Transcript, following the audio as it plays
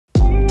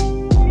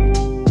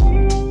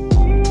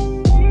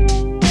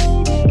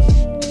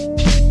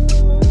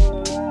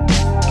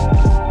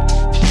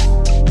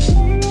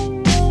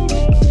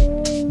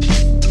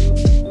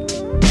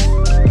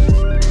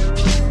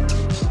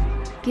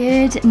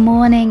Good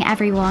morning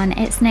everyone,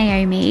 it's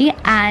Naomi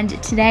and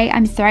today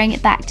I'm throwing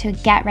it back to a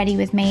get ready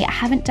with me. I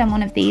haven't done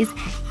one of these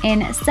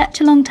in such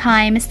a long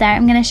time, so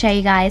I'm going to show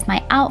you guys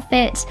my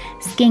outfit,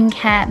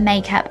 skincare,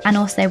 makeup and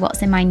also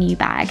what's in my new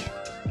bag.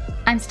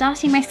 I'm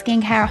starting my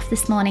skincare off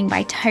this morning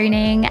by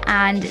toning,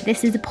 and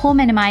this is a pore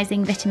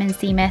minimizing vitamin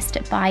C mist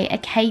by a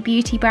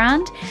K-beauty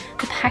brand.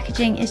 The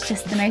packaging is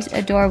just the most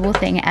adorable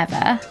thing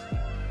ever.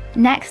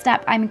 Next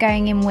up, I'm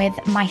going in with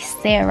my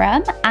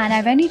serum, and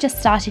I've only just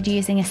started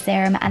using a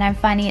serum and I'm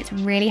finding it's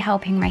really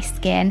helping my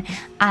skin.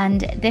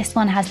 And this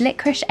one has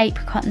licorice,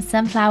 apricot and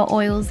sunflower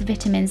oils,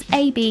 vitamins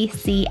A, B,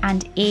 C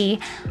and E,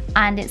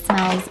 and it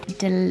smells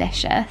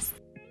delicious.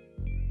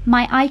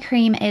 My eye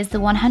cream is the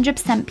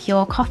 100%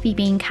 pure coffee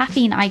bean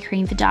caffeine eye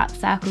cream for dark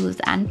circles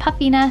and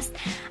puffiness,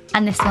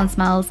 and this one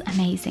smells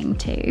amazing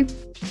too.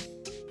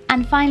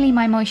 And finally,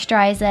 my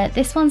moisturiser.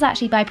 This one's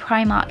actually by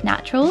Primark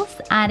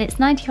Naturals and it's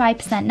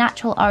 95%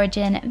 natural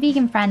origin,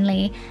 vegan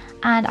friendly,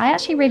 and I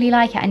actually really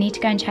like it. I need to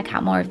go and check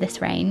out more of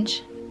this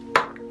range.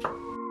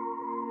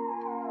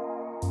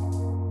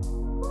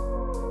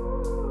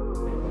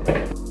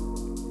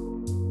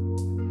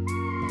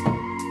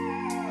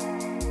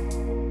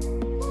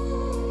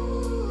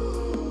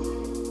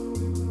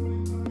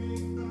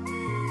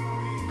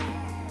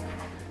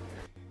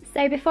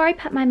 So before I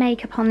put my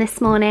makeup on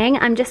this morning,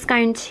 I'm just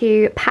going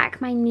to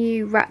pack my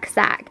new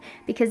rucksack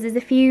because there's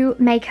a few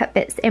makeup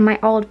bits in my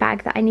old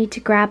bag that I need to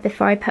grab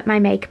before I put my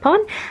makeup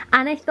on,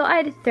 and I thought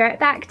I'd throw it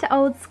back to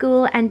old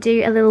school and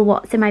do a little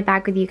what's in my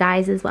bag with you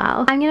guys as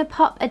well. I'm going to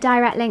pop a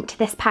direct link to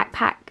this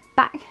backpack,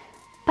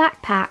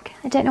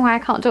 I don't know why I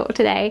can't talk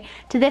today,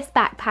 to this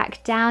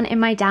backpack down in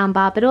my down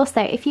bar, but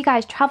also if you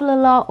guys travel a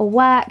lot or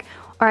work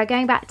or are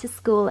going back to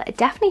school,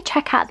 definitely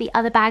check out the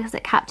other bags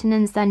that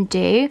Captain & Son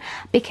do,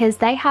 because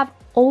they have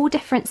all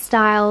different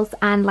styles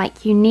and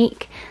like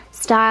unique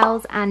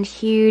styles and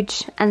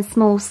huge and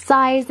small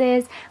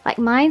sizes. Like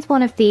mine's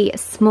one of the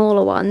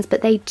smaller ones,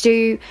 but they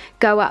do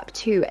go up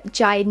to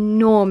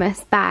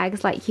ginormous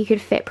bags, like you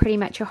could fit pretty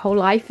much your whole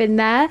life in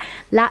there,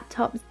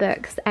 laptops,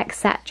 books,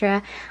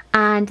 etc.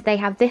 And they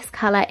have this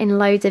colour in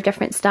loads of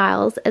different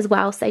styles as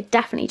well, so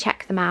definitely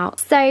check them out.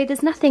 So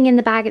there's nothing in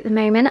the bag at the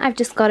moment. I've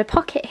just got a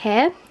pocket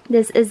here.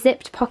 There's a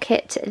zipped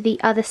pocket the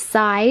other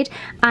side,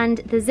 and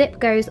the zip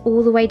goes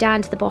all the way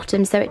down to the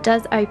bottom, so it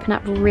does open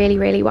up really,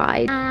 really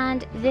wide.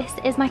 And this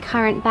is my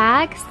current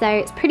bag, so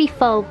it's pretty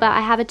full, but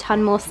I have a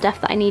ton more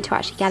stuff that I need to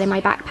actually get in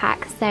my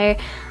backpack, so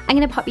I'm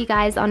gonna pop you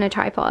guys on a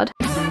tripod.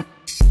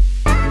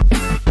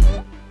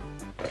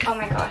 Oh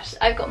my gosh,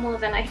 I've got more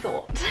than I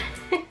thought.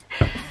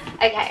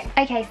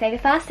 Okay, so the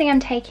first thing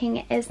I'm taking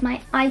is my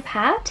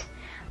iPad,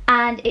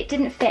 and it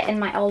didn't fit in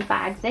my old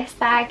bag. This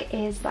bag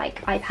is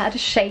like iPad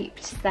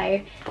shaped, so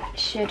it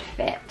should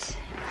fit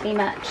pretty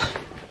much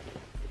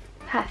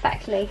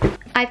perfectly.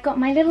 I've got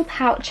my little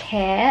pouch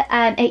here.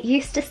 It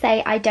used to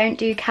say I don't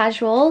do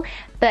casual,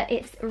 but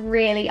it's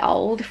really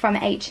old, from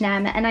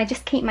H&M, and I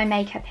just keep my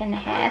makeup in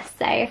here.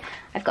 So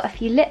I've got a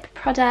few lip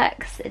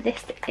products.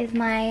 This is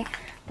my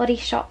Body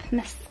Shop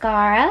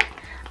mascara.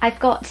 I've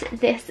got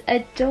this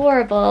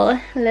adorable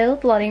little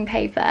blotting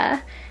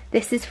paper.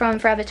 This is from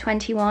Forever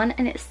 21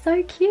 and it's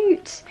so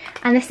cute.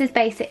 And this is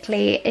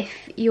basically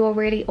if you're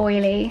really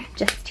oily,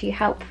 just to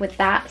help with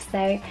that.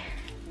 So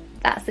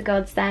that's a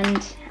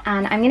godsend.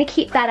 And I'm going to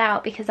keep that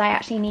out because I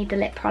actually need the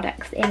lip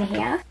products in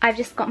here. I've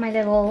just got my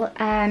little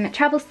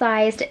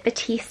travel-sized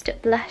Batiste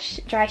Blush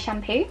Dry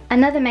Shampoo.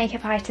 Another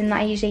makeup item that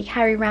I usually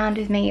carry around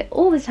with me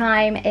all the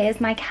time is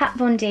my Kat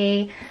Von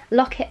D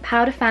Lock-It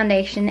Powder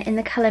Foundation in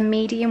the colour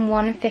Medium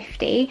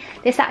 150.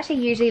 This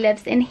actually usually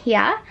lives in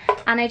here,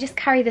 and I just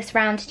carry this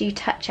around to do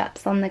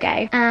touch-ups on the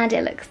go. And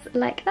it looks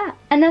like that.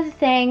 Another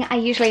thing I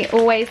usually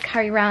always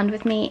carry around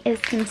with me is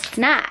some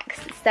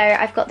snacks. So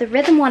I've got the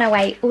Rhythm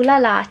 108 Ooh La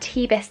La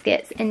tea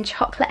biscuits in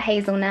chocolate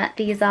hazelnut.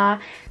 These are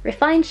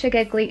refined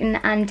sugar, gluten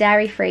and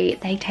dairy free.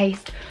 They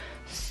taste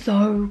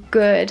so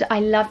good. I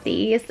love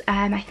these.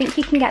 I think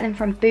you can get them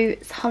from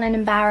Boots,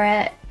 Holland &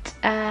 Barrett,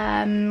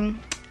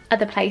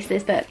 other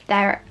places, but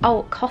they're,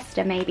 oh,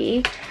 Costa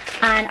maybe.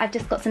 And I've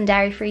just got some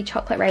dairy free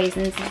chocolate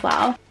raisins as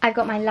well. I've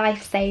got my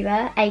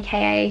Lifesaver,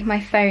 aka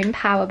my phone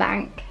power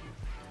bank.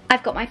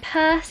 I've got my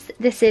purse.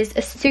 This is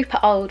a super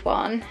old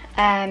one.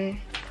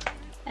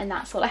 And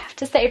that's all I have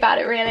to say about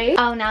it really.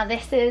 Oh, now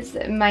this is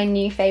my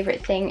new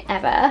favourite thing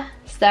ever.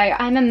 So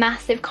I'm a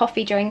massive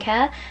coffee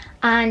drinker,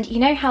 and you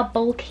know how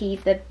bulky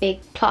the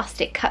big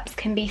plastic cups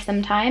can be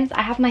sometimes?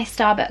 I have my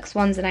Starbucks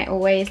ones and I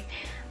always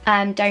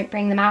don't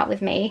bring them out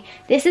with me.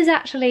 This is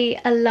actually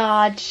a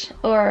large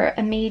or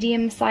a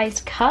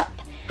medium-sized cup,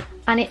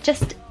 and it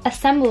just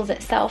assembles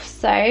itself.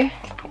 So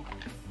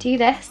do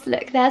this,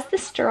 look, there's the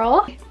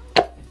straw.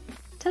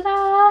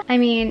 Ta-da! I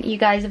mean, you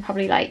guys are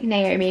probably like,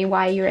 Naomi,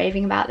 why are you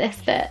raving about this?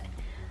 But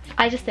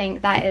I just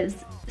think that is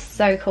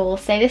so cool.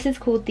 So this is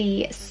called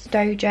the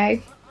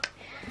Stojo,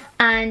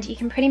 and you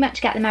can pretty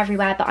much get them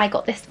everywhere, but I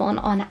got this one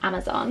on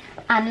Amazon.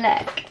 And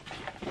look,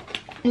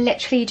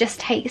 literally just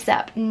takes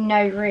up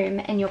no room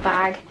in your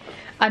bag.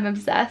 I'm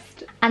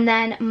obsessed. And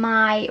then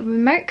my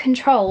remote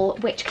control,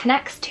 which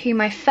connects to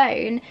my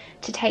phone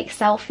to take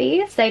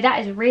selfies, so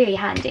that is really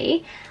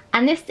handy.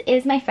 And this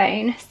is my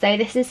phone, so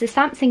this is the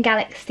Samsung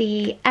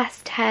Galaxy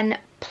S10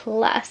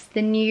 Plus,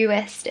 the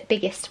newest,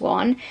 biggest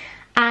one.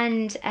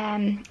 And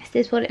this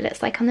is what it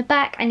looks like on the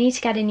back. I need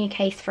to get a new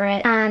case for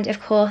it. And of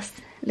course,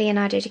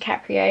 Leonardo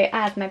DiCaprio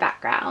as my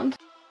background.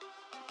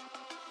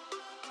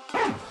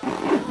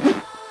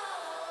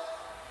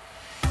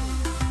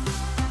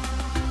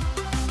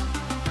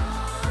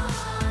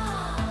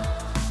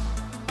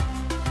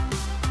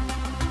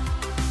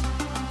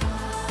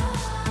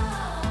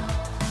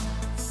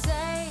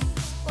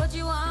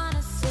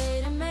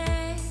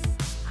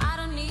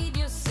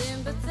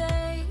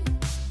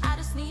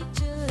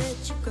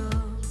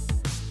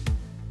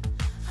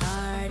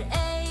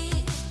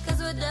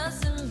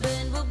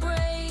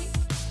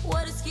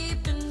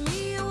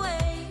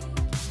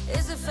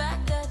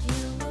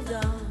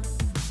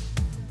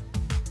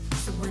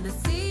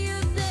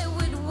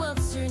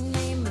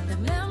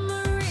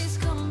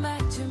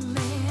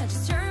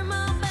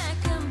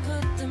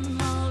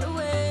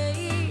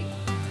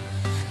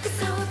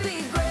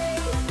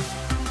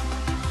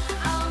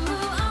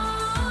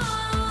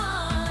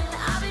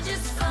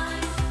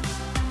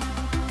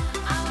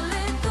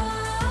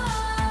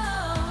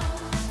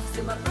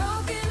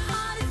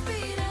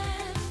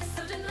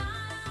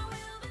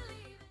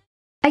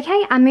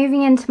 Okay, I'm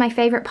moving into my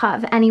favourite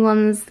part of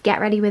anyone's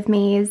get ready with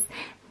me's,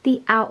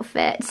 the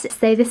outfit.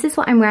 So this is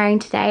what I'm wearing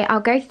today.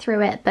 I'll go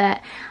through it,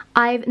 but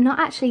I've not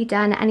actually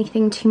done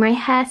anything to my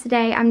hair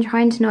today. I'm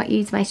trying to not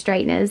use my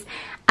straighteners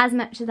as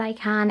much as I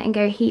can and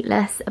go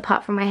heatless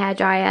apart from my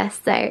hairdryer.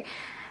 So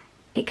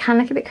it can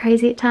look a bit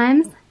crazy at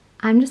times.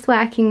 I'm just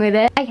working with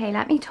it. Okay,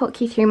 let me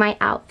talk you through my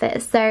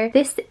outfit. So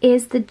this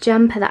is the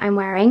jumper that I'm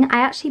wearing. I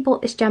actually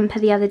bought this jumper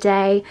the other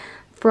day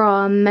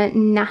from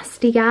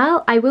Nasty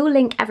Gal. I will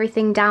link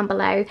everything down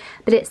below,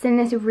 but it's in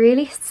this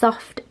really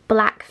soft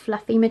black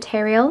fluffy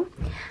material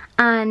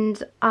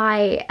and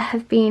I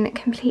have been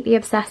completely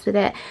obsessed with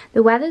it.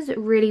 The weather's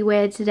really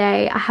weird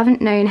today. I haven't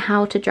known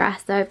how to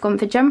dress, so I've gone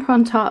for jumper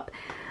on top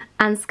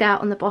and skirt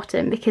on the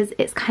bottom because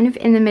it's kind of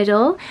in the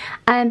middle,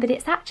 but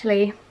it's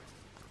actually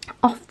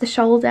off the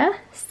shoulder,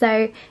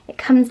 so it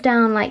comes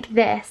down like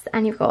this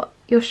and you've got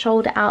your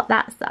shoulder out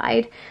that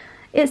side.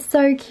 It's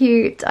so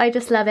cute. I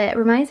just love it. It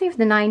reminds me of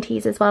the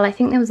 90s as well. I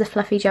think there was a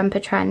fluffy jumper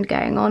trend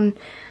going on,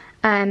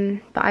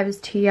 but I was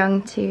too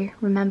young to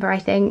remember, I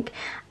think.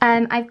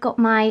 I've got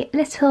my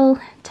little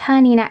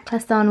turny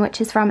necklace on,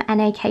 which is from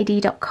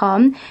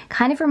nakd.com.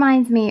 Kind of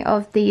reminds me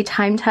of the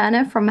time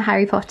turner from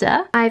Harry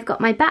Potter. I've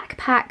got my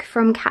backpack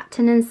from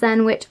Captain &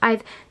 Son, which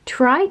I've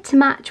tried to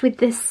match with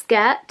this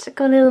skirt.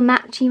 Got a little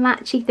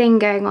matchy thing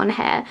going on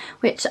here,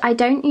 which I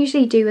don't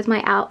usually do with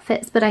my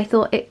outfits, but I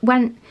thought it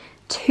went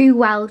too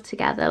well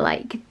together,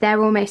 like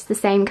they're almost the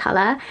same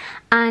colour.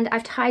 And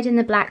I've tied in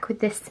the black with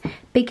this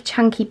big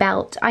chunky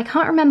belt. I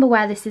can't remember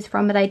where this is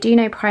from, but I do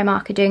know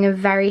Primark are doing a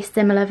very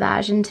similar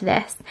version to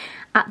this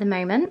at the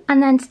moment.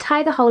 And then to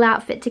tie the whole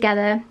outfit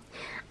together,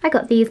 I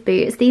got these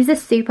boots. These are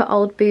super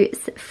old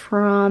boots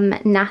from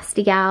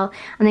Nasty Gal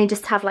and they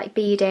just have like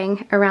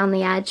beading around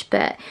the edge,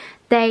 but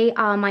they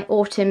are my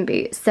autumn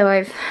boots, so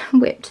I've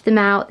whipped them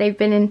out. They've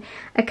been in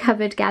a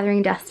cupboard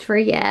gathering dust for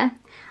a year,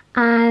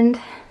 and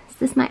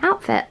this is my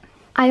outfit.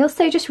 I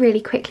also just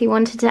really quickly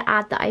wanted to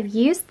add that I've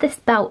used this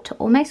belt to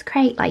almost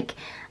create like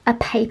a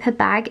paper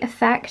bag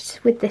effect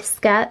with this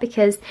skirt,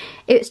 because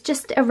it's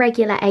just a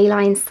regular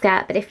A-line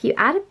skirt, but if you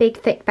add a big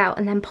thick belt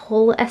and then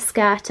pull a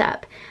skirt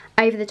up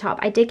over the top,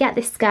 I did get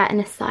this skirt in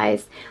a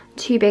size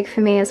too big for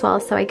me as well,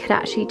 so I could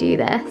actually do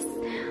this.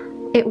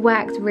 It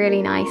worked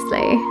really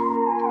nicely.